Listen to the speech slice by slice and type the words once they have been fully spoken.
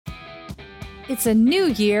It's a new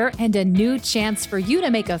year and a new chance for you to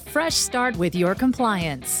make a fresh start with your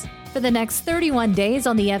compliance. For the next 31 days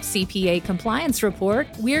on the FCPA Compliance Report,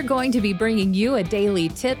 we're going to be bringing you a daily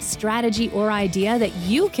tip, strategy, or idea that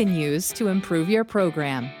you can use to improve your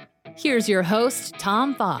program. Here's your host,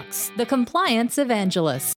 Tom Fox, the Compliance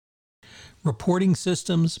Evangelist. Reporting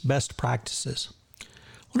systems best practices.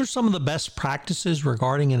 What are some of the best practices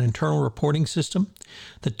regarding an internal reporting system?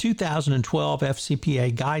 The 2012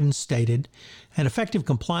 FCPA guidance stated, an effective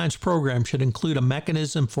compliance program should include a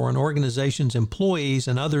mechanism for an organization's employees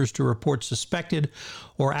and others to report suspected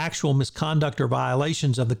or actual misconduct or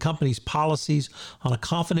violations of the company's policies on a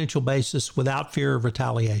confidential basis without fear of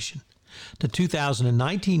retaliation. The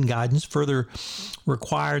 2019 guidance further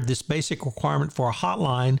required this basic requirement for a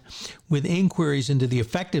hotline with inquiries into the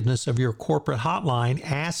effectiveness of your corporate hotline,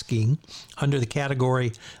 asking, under the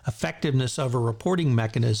category Effectiveness of a Reporting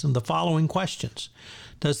Mechanism, the following questions.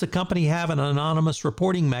 Does the company have an anonymous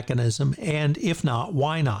reporting mechanism, and if not,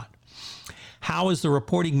 why not? How is the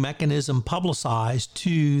reporting mechanism publicized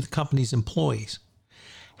to the company's employees?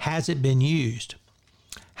 Has it been used?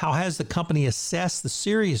 How has the company assessed the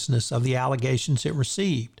seriousness of the allegations it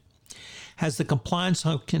received? Has the compliance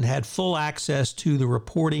function had full access to the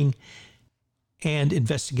reporting and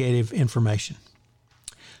investigative information?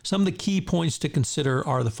 Some of the key points to consider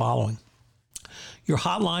are the following. Your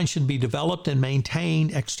hotline should be developed and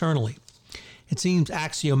maintained externally. It seems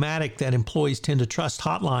axiomatic that employees tend to trust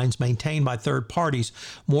hotlines maintained by third parties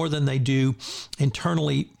more than they do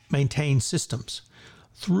internally maintained systems.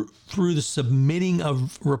 Through the submitting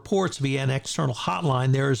of reports via an external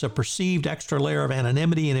hotline, there is a perceived extra layer of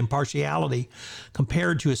anonymity and impartiality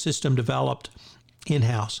compared to a system developed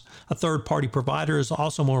in-house. A third-party provider is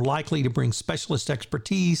also more likely to bring specialist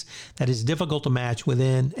expertise that is difficult to match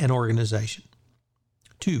within an organization.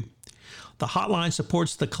 2. The hotline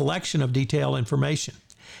supports the collection of detailed information.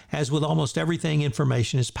 As with almost everything,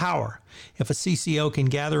 information is power. If a CCO can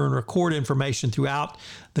gather and record information throughout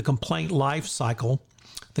the complaint life cycle,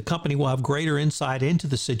 the company will have greater insight into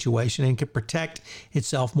the situation and can protect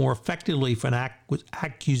itself more effectively from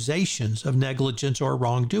accusations of negligence or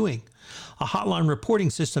wrongdoing. A hotline reporting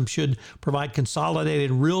system should provide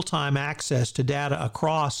consolidated real-time access to data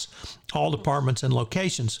across all departments and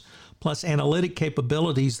locations, plus analytic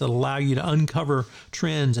capabilities that allow you to uncover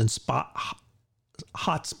trends and spot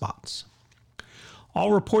hotspots.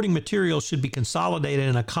 All reporting materials should be consolidated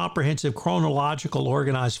in a comprehensive, chronological,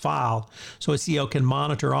 organized file so a CEO can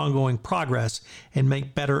monitor ongoing progress and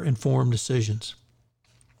make better informed decisions.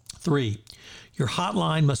 3. Your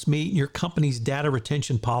hotline must meet your company's data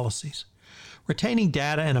retention policies. Retaining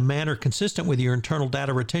data in a manner consistent with your internal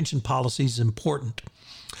data retention policies is important.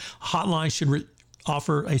 A hotline should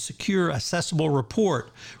offer a secure, accessible report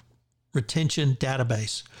retention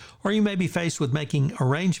database, or you may be faced with making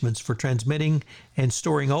arrangements for transmitting and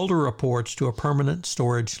storing older reports to a permanent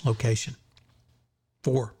storage location.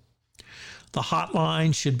 4. The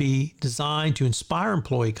hotline should be designed to inspire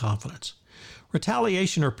employee confidence.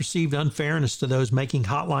 Retaliation or perceived unfairness to those making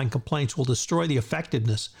hotline complaints will destroy the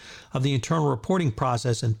effectiveness of the internal reporting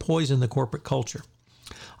process and poison the corporate culture.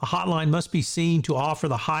 A hotline must be seen to offer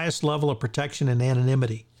the highest level of protection and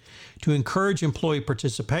anonymity. To encourage employee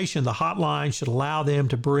participation, the hotline should allow them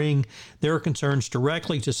to bring their concerns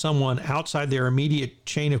directly to someone outside their immediate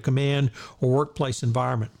chain of command or workplace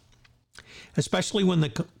environment, especially when the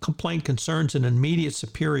complaint concerns an immediate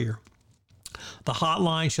superior. The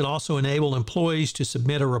hotline should also enable employees to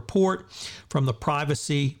submit a report from the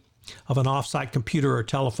privacy of an off-site computer or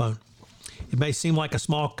telephone. It may seem like a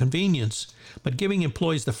small convenience, but giving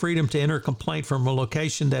employees the freedom to enter a complaint from a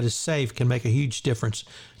location that is safe can make a huge difference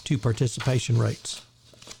to participation rates.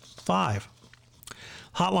 5.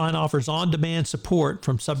 Hotline offers on-demand support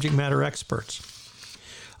from subject matter experts.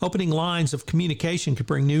 Opening lines of communication could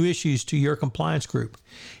bring new issues to your compliance group.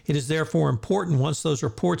 It is therefore important, once those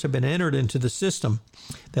reports have been entered into the system,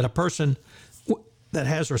 that a person that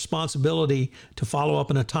has responsibility to follow up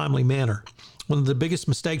in a timely manner. One of the biggest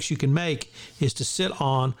mistakes you can make is to sit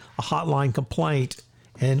on a hotline complaint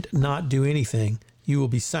and not do anything. You will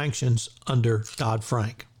be sanctioned under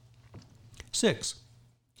Dodd-Frank. 6.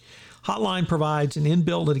 Hotline provides an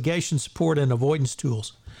inbuilt litigation support and avoidance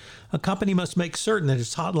tools. A company must make certain that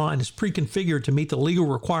its hotline is pre-configured to meet the legal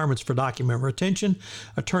requirements for document retention,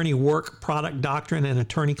 attorney work, product doctrine, and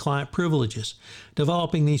attorney-client privileges.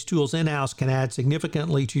 Developing these tools in-house can add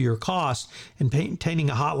significantly to your costs, and maintaining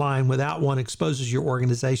a hotline without one exposes your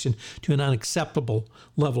organization to an unacceptable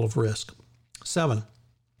level of risk. 7.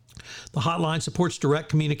 The hotline supports direct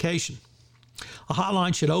communication. A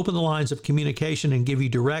hotline should open the lines of communication and give you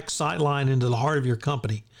direct sightline into the heart of your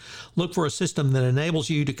company. Look for a system that enables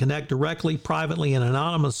you to connect directly, privately, and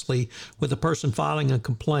anonymously with the person filing a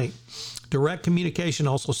complaint. Direct communication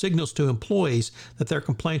also signals to employees that their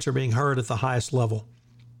complaints are being heard at the highest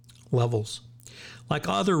levels. Like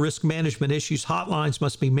other risk management issues, hotlines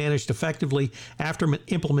must be managed effectively after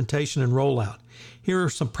implementation and rollout. Here are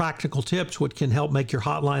some practical tips which can help make your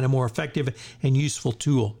hotline a more effective and useful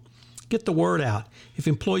tool. Get the word out. If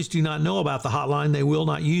employees do not know about the hotline, they will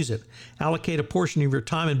not use it. Allocate a portion of your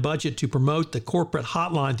time and budget to promote the corporate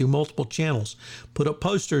hotline through multiple channels. Put up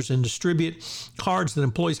posters and distribute cards that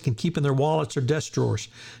employees can keep in their wallets or desk drawers.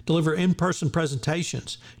 Deliver in-person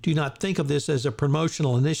presentations. Do not think of this as a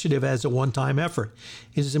promotional initiative as a one-time effort.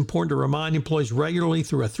 It is important to remind employees regularly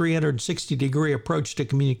through a 360-degree approach to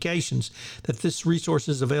communications that this resource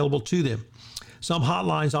is available to them. Some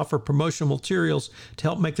hotlines offer promotional materials to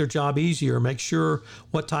help make their job easier or make sure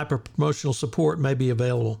what type of promotional support may be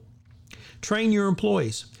available. Train your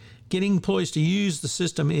employees. Getting employees to use the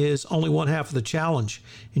system is only one half of the challenge.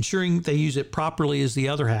 Ensuring they use it properly is the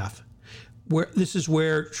other half. This is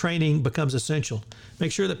where training becomes essential.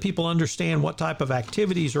 Make sure that people understand what type of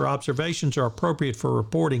activities or observations are appropriate for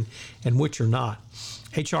reporting and which are not.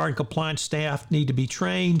 HR and compliance staff need to be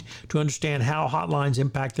trained to understand how hotlines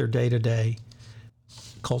impact their day-to-day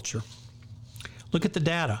culture. Look at the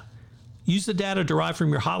data. Use the data derived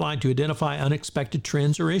from your hotline to identify unexpected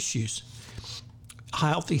trends or issues. A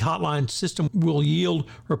healthy hotline system will yield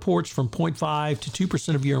reports from 0.5 to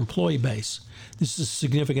 2% of your employee base. This is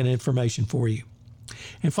significant information for you.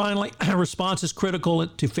 And finally, response is critical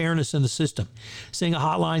to fairness in the system. Seeing a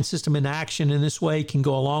hotline system in action in this way can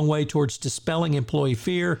go a long way towards dispelling employee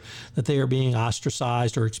fear that they are being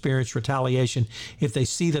ostracized or experience retaliation if they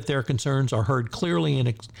see that their concerns are heard clearly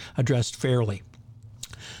and addressed fairly.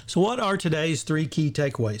 So what are today's 3 key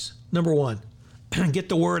takeaways? Number 1, get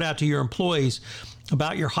the word out to your employees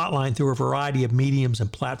about your hotline through a variety of mediums and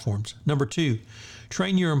platforms. Number 2,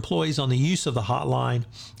 train your employees on the use of the hotline.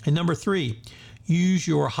 And number 3, use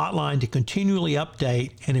your hotline to continually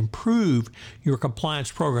update and improve your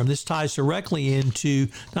compliance program. This ties directly into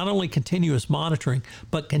not only continuous monitoring,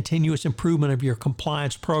 but continuous improvement of your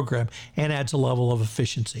compliance program and adds a level of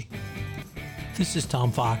efficiency. This is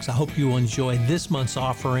Tom Fox. I hope you will enjoy this month's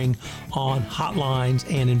offering on hotlines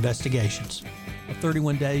and investigations.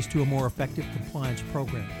 31 days to a more effective compliance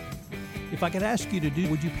program. If I could ask you to do,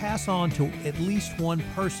 would you pass on to at least one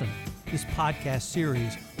person this podcast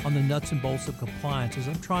series on the nuts and bolts of compliance as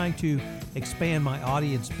I'm trying to expand my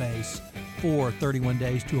audience base for 31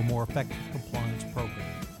 days to a more effective compliance program.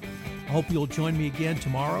 I hope you'll join me again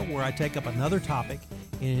tomorrow where I take up another topic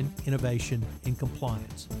in innovation in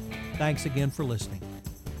compliance. Thanks again for listening.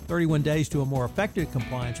 31 Days to a More Effective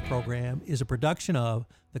Compliance Program is a production of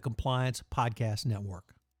the Compliance Podcast Network.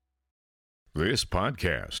 This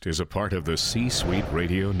podcast is a part of the C-Suite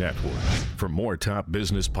Radio Network. For more top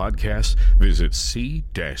business podcasts, visit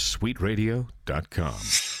c-suiteradio.com.